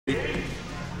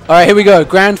right, here we go.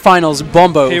 Grand finals.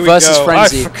 Bombo versus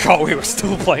Frenzy. I forgot we were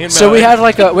still playing. So we had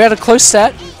like a close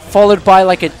set, followed by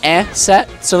like an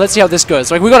set. So let's see how this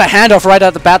goes. Like we got a handoff right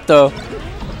at the bat though.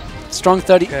 Strong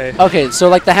 30. Okay, so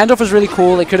like the handoff was really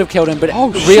cool. It could have killed him, but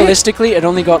realistically, it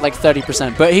only got like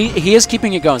 30%. But he is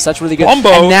keeping it going, so that's really good. Bombo,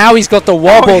 and now he's got the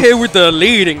wobble. Out here with the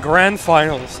lead in grand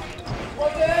finals.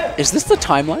 Is this the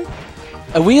timeline?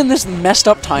 Are we in this messed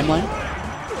up timeline?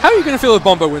 How are you gonna feel if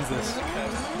Bombo wins this?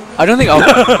 I don't think I'll.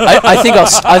 I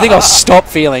think I'll stop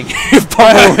feeling if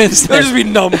Bombo wins this. I'll just be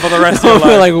numb for the rest of your life.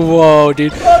 I'll be like, whoa,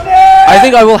 dude. I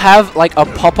think I will have like a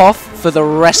pop off for the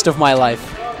rest of my life.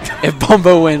 If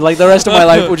Bombo wins, like the rest of my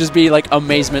life will just be like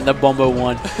amazement that Bombo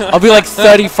won. I'll be like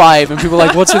 35 and people are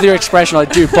like, what's with your expression? I'm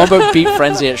like, dude, Bombo beat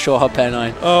Frenzy at Short Hop Pair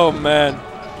 9. Oh man.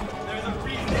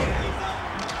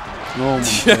 Oh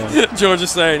my god. George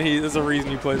is saying there's a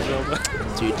reason he plays Bombo.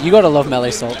 Dude, you gotta love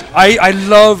Melee Salt. I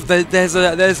love that there's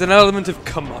an element of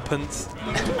comeuppance.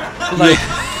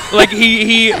 like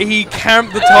he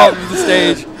camped the top of the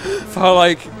stage for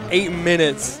like 8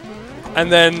 minutes. And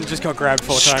then just got grabbed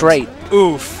 4 times. Straight.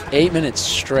 Oof. 8 minutes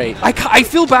straight. I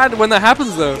feel bad when that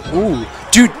happens, though. Ooh.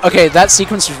 Dude, okay, that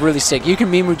sequence was really sick. You can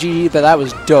meme with GG, but that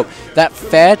was dope. That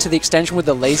fair to the extension with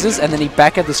the lasers, and then he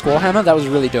back at the squall hammer, that was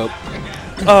really dope.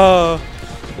 But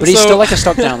he's still like a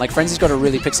stock down. Like, Frenzy's got to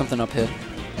really pick something up here.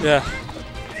 Yeah.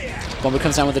 Bombo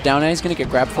comes down with a down air. He's going to get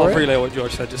grabbed for it. I'll relay what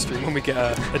George said to stream when we get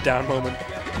a down moment.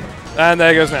 And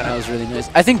there goes Nana. That was really nice.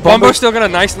 I think Bombo still got a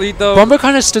nice lead, though. Bombo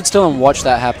kind of stood still and watched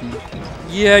that happen.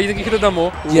 Yeah, you think he could have done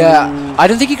more? Yeah, I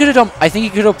don't think he could have done. I think he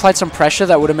could have applied some pressure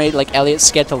that would have made like Elliot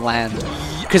scared to land,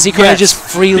 because he could have just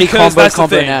freely combo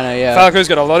Nana. Yeah, Falco's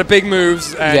got a lot of big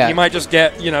moves, and he might just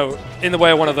get in the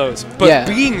way of one of those. But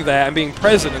being there and being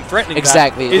present and threatening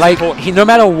exactly, that is like important. he no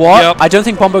matter what, I don't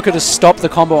think Bombo could have stopped the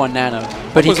combo on Nana,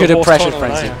 but he could have pressured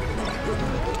Frenzy.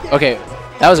 Okay,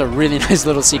 that was a really nice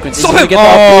little sequence. Stop him!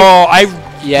 I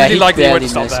really like that he went to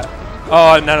stop that.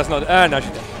 Oh, Nana's not. No, she's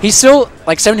dead. He's still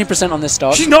like 70% on this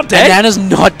start. She's not dead? And Nana's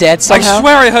not dead somehow. I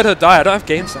swear I heard her die. I don't have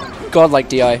game sound. Godlike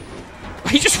DI.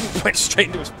 He just went straight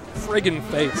into his friggin'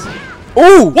 face.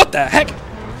 Ooh! What the heck?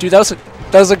 Dude, that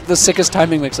was like the sickest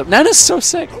timing mix-up. Nana's so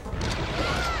sick.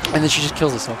 And then she just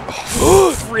kills herself.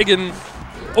 Friggin'.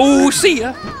 Oh, see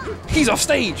ya. He's off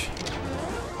stage.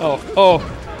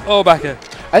 Oh, back here.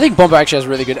 I think Bombo actually has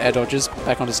really good air dodges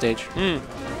back onto stage.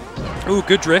 Ooh,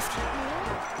 good drift.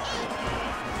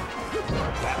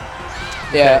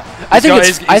 Yeah, I think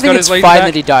it's fine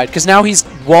that he died, because now he's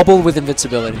wobbled with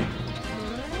invincibility.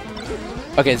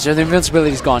 Okay, so the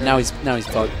invincibility's gone. Now he's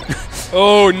fucked.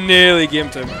 Oh, nearly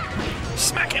gimped him.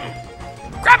 Smack him.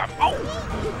 Grab him. Oh,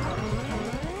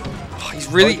 he's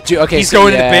really. He's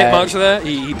going into bit much there.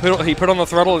 He put on the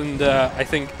throttle, and I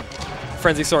think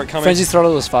Frenzy saw it coming. Frenzy's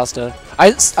throttle was faster. I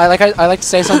like to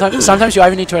say sometimes you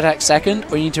either need to attack second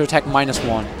or you need to attack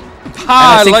 -1.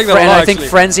 I like that. I think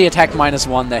Frenzy attacked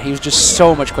 -1 there. He was just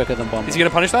so much quicker than Bombo. Is he gonna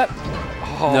punish that?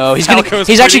 Oh, no, he's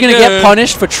actually gonna get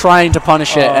punished for trying to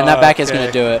punish it, and that back is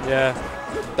gonna do it. Yeah,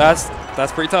 that's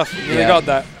pretty tough. You really got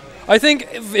that. I think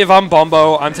if I'm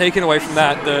Bombo, I'm taking away from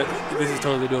that this is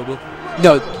totally doable.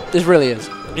 No, this really is.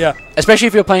 Yeah, especially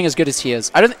if you're playing as good as he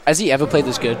is. Has he ever played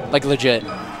this good? Like legit?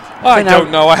 I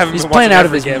don't know. I haven't. He's been playing out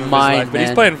of his mind, but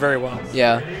he's playing very well.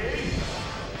 Yeah.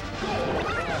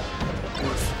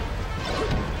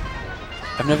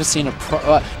 I've never seen a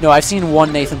no, I've seen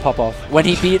one Nathan pop off. When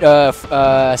he beat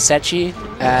Sechi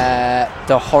at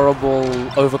the horrible,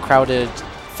 overcrowded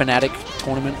Fnatic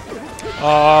tournament.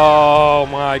 Oh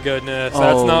my goodness.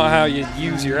 That's not how you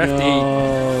use your FD.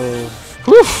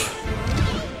 Whew.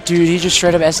 Dude, he just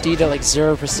straight up SD'd at like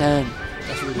 0%.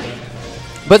 That's really bad.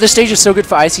 But the stage is so good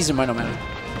for ICs, it might not matter.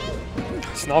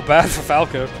 It's not bad for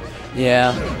Falco.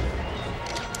 Yeah.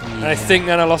 And I think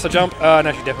Nana lost a jump. No,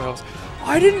 she definitely lost.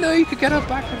 I didn't know you could get her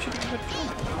back when she did a jump.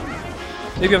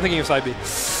 Maybe I'm thinking of side B.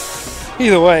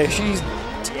 Either way, she's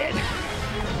dead.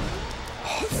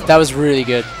 That was really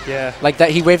good. Yeah. Like that,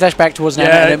 he wave dash back towards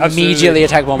Nana and immediately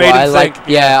attack Bombo. I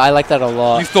like that a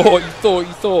lot. You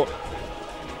thought.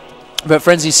 But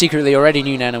Frenzy secretly already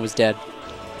knew Nana was dead.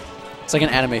 It's like an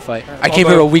anime fight. I came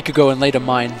here a week ago and laid a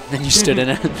mine, then you stood in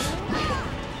it.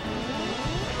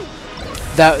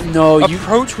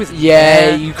 Approach with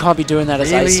you can't be doing that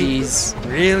as ICs.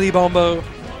 Really, Bombo?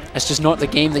 That's just not the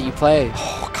game that you play.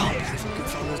 Oh, God.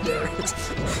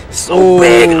 So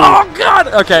big. Oh, God.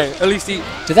 Okay, at least he...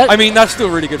 I mean, that's still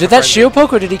really good. Did that shield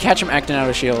poke, or did he catch him acting out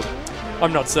of shield?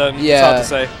 I'm not certain. Yeah. It's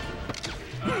hard to say.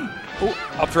 Oh,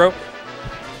 up throw.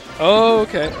 Oh,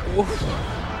 okay.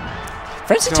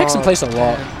 Frenzy takes in place a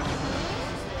lot.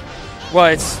 Well,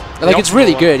 it's... Like, it's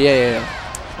really good. Yeah.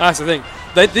 That's the thing.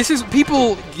 This is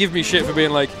people give me shit for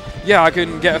being like, yeah, I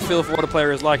can get a feel for what a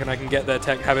player is like, and I can get their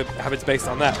tech habits based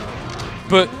on that.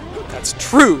 But that's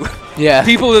true. Yeah.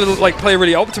 People that like play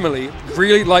really optimally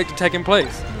really like the tech in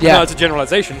place. Yeah. No, it's a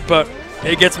generalization, but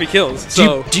it gets me kills.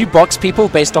 So do you box people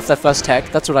based off their first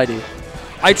tech? That's what I do.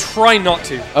 I try not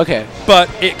to. Okay. But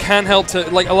it can help to,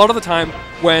 like, a lot of the time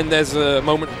when there's a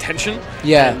moment of tension,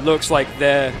 yeah, it looks like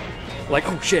they're like,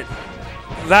 oh shit,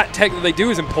 that tech that they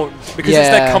do is important because it's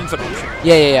their comfort option.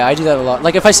 Yeah, I do that a lot.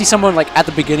 Like, if I see someone, like, at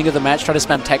the beginning of the match try to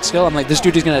spam tech skill, I'm like, this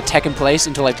dude is going to tech in place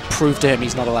until I prove to him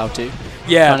he's not allowed to.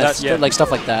 Yeah, like,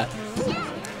 stuff like that.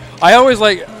 I always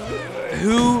like,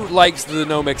 who likes the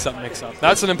no mix-up?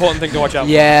 That's an important thing to watch out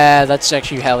for. Yeah, that's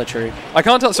actually hella true. I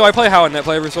can't tell. So I play Howard Net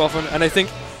Play every so often, and I think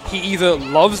he either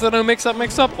loves the no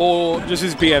mix-up or just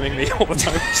is BMing me all the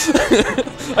time.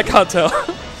 I can't tell.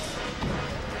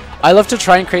 I love to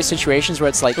try and create situations where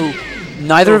it's like,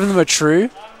 neither of them are true,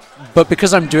 but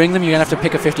because I'm doing them, you're going to have to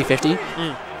pick a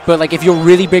 50-50. But, like, if you're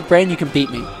really big brain, you can beat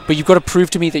me. But you've got to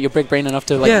prove to me that you're big brain enough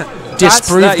to, like,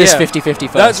 disprove this 50-50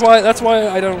 first. That's why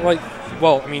I don't like...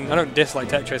 Well, I mean, I don't dislike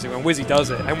tech tracing when Wizzy does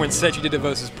it, and when Sechi did it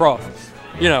versus Prof.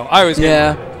 You know, I was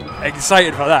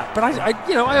excited for that. But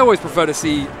I always prefer to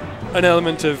see an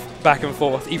element of back and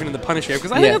forth, even in the punish game,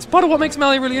 because I think that's part of what makes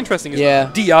Melee really interesting. Is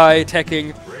DI,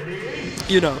 teching.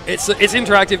 You know, it's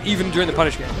interactive even during the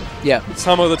punish game. Yeah.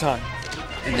 Some of the time.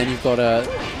 And then you've got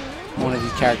one of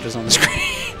these characters on the screen.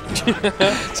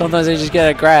 Sometimes they just get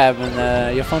a grab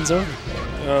and your fun's over.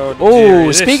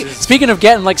 Oh, speaking of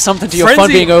getting like something to your fun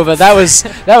being over, that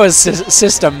was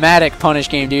systematic punish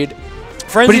game, dude.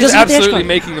 Frenzy's absolutely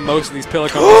making the most of these pillar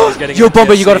combos. Yo,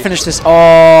 Bombo, you gotta finish this.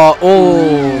 Oh,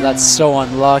 that's so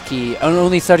unlucky. And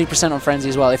only 30% on Frenzy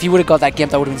as well. If you would have got that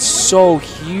gimp, that would have been so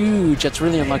huge. That's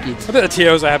really unlucky. I bet the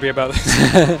TOs are happy about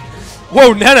this.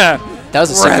 Whoa, Nana! That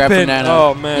was a sick grab from Nana.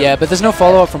 Oh, man. Yeah, but there's no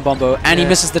follow-up from Bombo. And he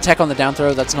misses the tech on the down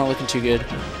throw. That's not looking too good.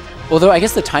 Although, I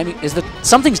guess the timing is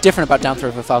something's different about down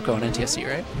throw for Falco and NTSC,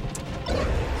 right?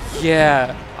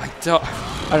 Yeah, I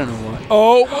don't know what.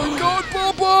 Oh my god,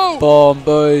 Bombo!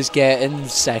 Bombo's getting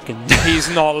second. He's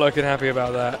not looking happy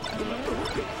about that.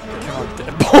 God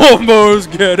damn. Bombo's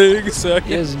getting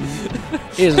second.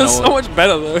 He doesn't know so much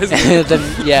better, though, isn't it?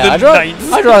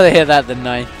 I'd rather hear that than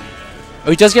ninth. Oh,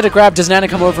 he does get a grab. Does Nana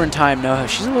come over in time? No,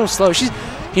 she's a little slow.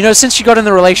 You know, since she got in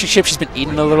the relationship, she's been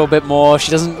eating a little bit more.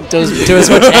 She doesn't do as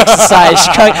much exercise.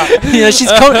 She can't, you know,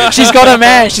 she's got a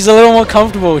man. She's a little more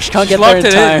comfortable. She can't get there in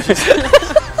time.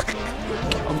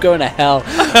 I'm going to hell.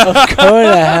 I'm going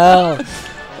to hell.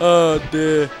 Oh,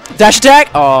 dear. Dash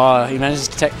attack. Oh, he manages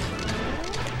to tech.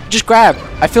 Just grab.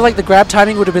 I feel like the grab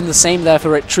timing would have been the same there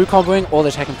for true comboing or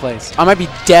the tech in place. I might be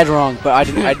dead wrong, but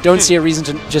I don't see a reason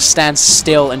to just stand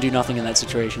still and do nothing in that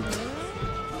situation.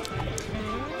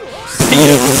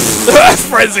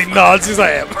 Frenzy nods. He's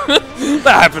like, that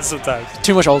happens sometimes.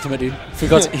 Too much ultimate, dude. He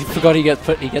forgot he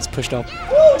gets pushed up.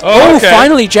 Oh, okay.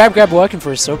 Finally jab grab working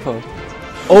for his Sopo.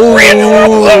 Oh,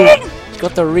 he's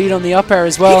got the read on the up air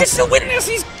as well. He can still win this.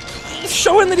 He's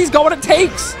showing that he's got what it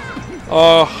takes.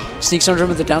 Oh. Sneaks under him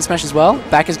with the down smash as well.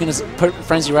 Back is going to put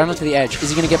Frenzy right onto the edge. Is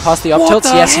he going to get past the up tilts?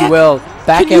 Yes, he will.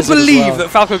 Back can you believe that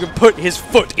Falco can put his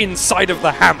foot inside of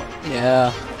the hammer?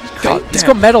 Yeah. He's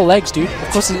got metal legs, dude. Of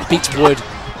course it beats wood.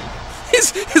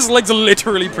 His legs are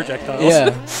literally projectiles.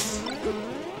 Yeah.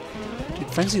 Dude,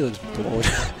 Frenzy looks bored.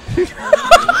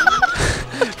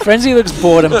 Frenzy looks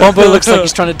bored, and Bombo looks like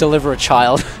he's trying to deliver a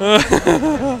child.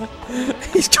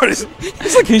 He's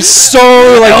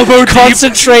so like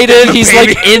concentrated. He's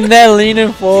like in there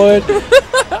leaning forward.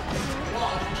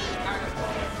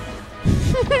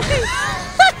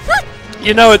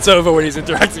 You know it's over when he's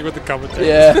interacting with the commentator.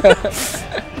 Yeah.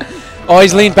 Oh,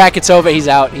 he's leaned back. It's over. He's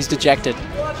out. He's dejected.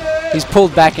 He's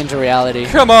pulled back into reality.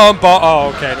 Come on, oh,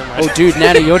 okay, never mind. Oh, dude,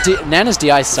 Nana, Nana's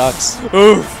DI sucks.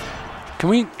 Oof. Can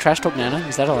we trash talk Nana?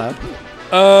 Is that allowed?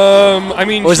 I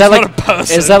mean, or is that like a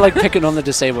person. Is that like picking on the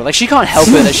disabled? Like, she can't help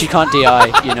it that she can't DI,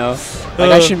 you know?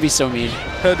 Like, I shouldn't be so mean.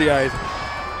 Her DI.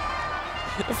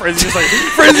 Frenzy's just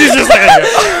like,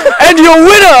 and your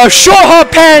winner of Short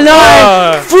Hop Pan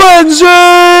 9, Frenzy!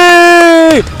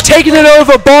 Taking it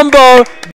over Bombo.